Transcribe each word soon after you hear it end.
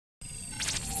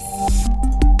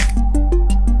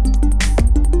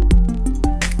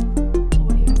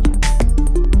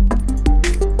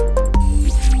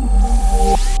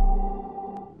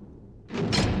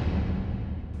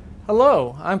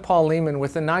Hello, I'm Paul Lehman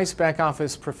with the NICE Back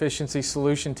Office Proficiency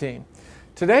Solution Team.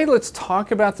 Today let's talk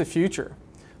about the future.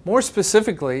 More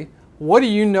specifically, what do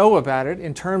you know about it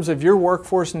in terms of your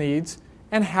workforce needs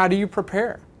and how do you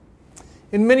prepare?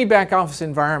 In many back office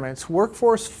environments,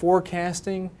 workforce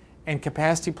forecasting and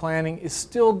capacity planning is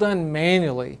still done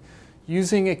manually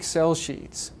using Excel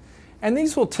sheets. And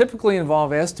these will typically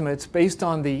involve estimates based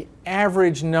on the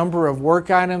average number of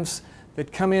work items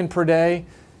that come in per day,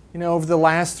 over the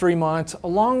last 3 months,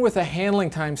 along with a handling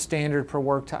time standard per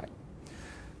work type.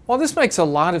 While this makes a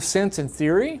lot of sense in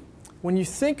theory, when you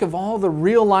think of all the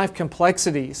real-life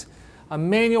complexities, a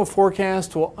manual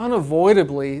forecast will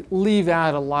unavoidably leave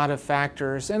out a lot of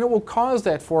factors, and it will cause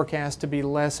that forecast to be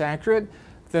less accurate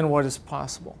than what is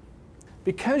possible.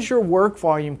 Because your work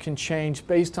volume can change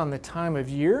based on the time of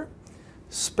year,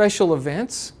 special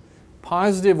events,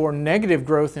 positive or negative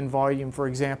growth in volume, for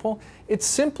example, it's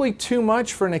simply too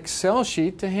much for an Excel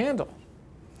sheet to handle.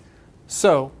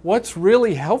 So, what's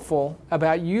really helpful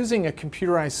about using a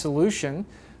computerized solution,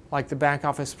 like the Back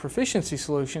Office Proficiency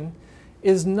Solution,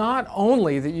 is not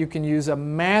only that you can use a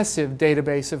massive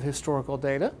database of historical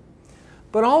data,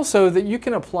 but also that you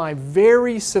can apply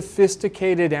very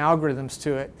sophisticated algorithms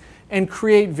to it and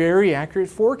create very accurate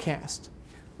forecasts.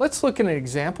 Let's look at an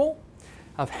example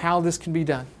of how this can be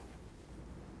done.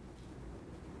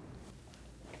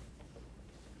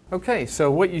 Okay, so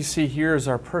what you see here is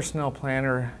our personnel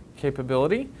planner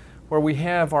capability, where we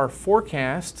have our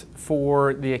forecast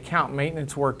for the account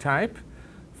maintenance work type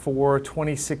for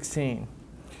 2016.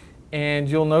 And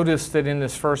you'll notice that in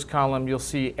this first column you'll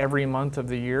see every month of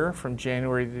the year from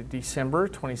January to December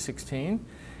 2016.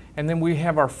 And then we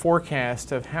have our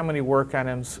forecast of how many work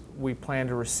items we plan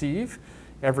to receive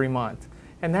every month.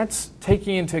 And that's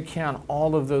taking into account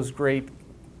all of those great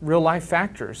real-life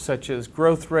factors such as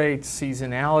growth rates,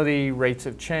 seasonality, rates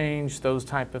of change, those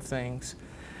type of things.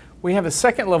 We have a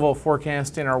second level of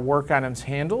forecast in our work items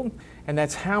handled, and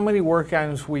that's how many work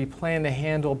items we plan to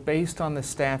handle based on the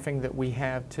staffing that we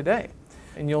have today.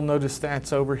 And you'll notice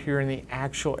that's over here in the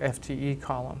actual FTE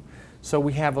column. So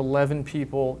we have 11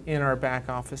 people in our back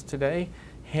office today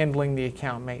handling the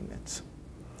account maintenance.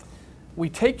 We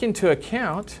take into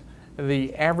account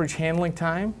the average handling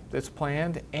time that's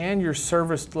planned and your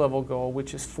service level goal,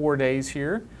 which is 4 days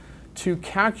here, to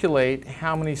calculate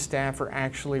how many staff are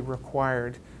actually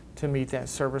required to meet that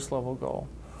service level goal.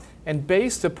 And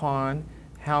based upon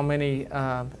how many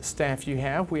staff you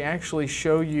have, we actually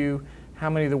show you how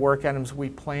many of the work items we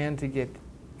plan to get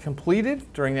completed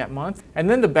during that month, and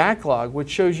then the backlog, which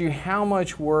shows you how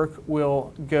much work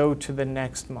will go to the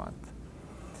next month.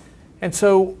 And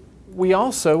so we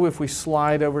also, if we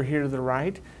slide over here to the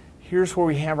right, here's where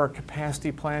we have our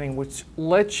capacity planning, which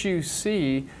lets you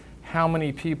see how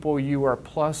many people you are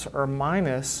plus or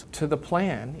minus to the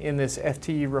plan in this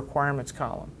FTE requirements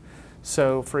column.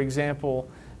 So for example,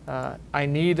 I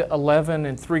need 11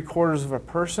 3/4 of a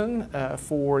person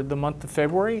for the month of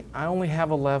February. I only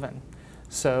have 11.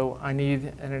 So I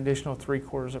need an additional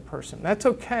 3/4 of a person. That's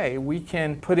okay. We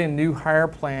can put in new hire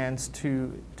plans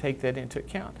to take that into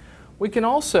account. We can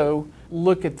also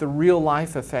look at the real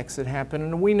life effects that happen,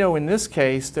 and we know in this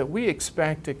case that we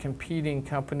expect a competing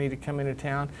company to come into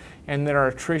town and that our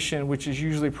attrition, which is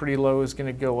usually pretty low, is going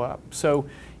to go up. So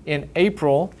in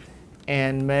April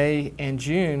and May and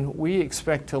June, we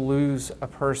expect to lose a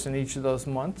person each of those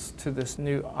months to this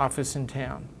new office in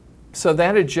town. So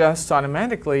that adjusts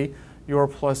automatically your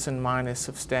plus and minus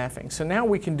of staffing. So now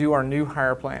we can do our new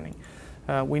hire planning.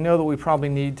 We know that we probably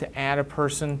need to add a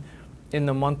person in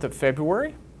the month of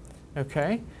February,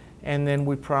 okay? And then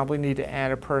we probably need to add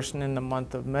a person in the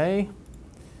month of May,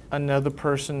 another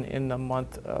person in the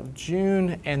month of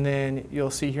June, and then you'll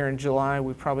see here in July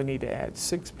we probably need to add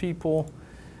 6 people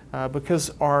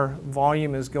because our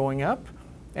volume is going up,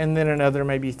 and then another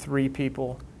maybe 3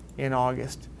 people in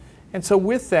August. And so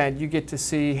with that you get to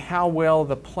see how well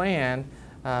the plan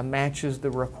matches the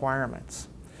requirements.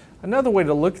 Another way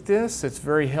to look at this that's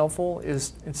very helpful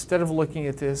is instead of looking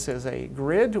at this as a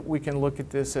grid, we can look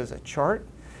at this as a chart,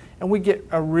 and we get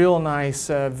a real nice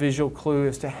visual clue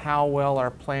as to how well our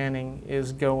planning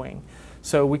is going.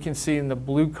 So we can see in the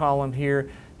blue column here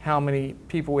how many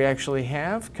people we actually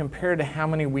have compared to how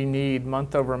many we need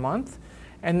month over month,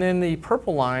 and then the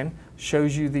purple line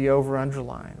shows you the over-under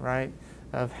line, right,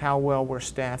 of how well we're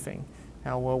staffing,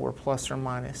 how well we're plus or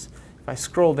minus. If I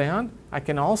scroll down, I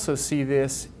can also see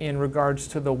this in regards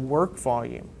to the work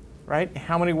volume, right?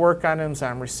 How many work items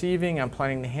I'm receiving, I'm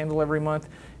planning to handle every month,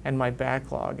 and my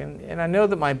backlog. And I know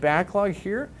that my backlog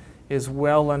here is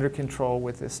well under control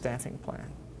with this staffing plan.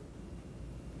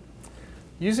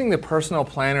 Using the personal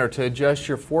planner to adjust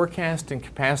your forecast and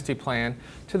capacity plan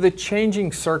to the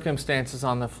changing circumstances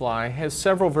on the fly has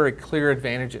several very clear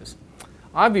advantages.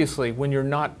 Obviously, when you're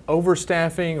not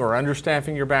overstaffing or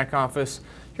understaffing your back office,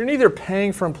 you're neither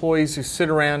paying for employees who sit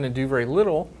around and do very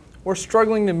little or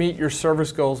struggling to meet your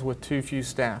service goals with too few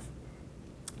staff.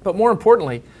 But more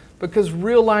importantly, because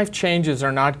real life changes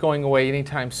are not going away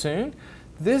anytime soon,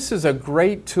 this is a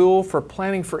great tool for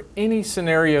planning for any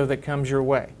scenario that comes your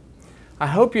way. I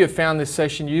hope you have found this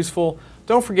session useful.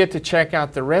 Don't forget to check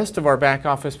out the rest of our back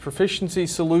office proficiency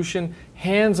solution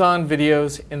hands-on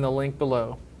videos in the link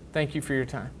below. Thank you for your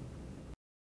time.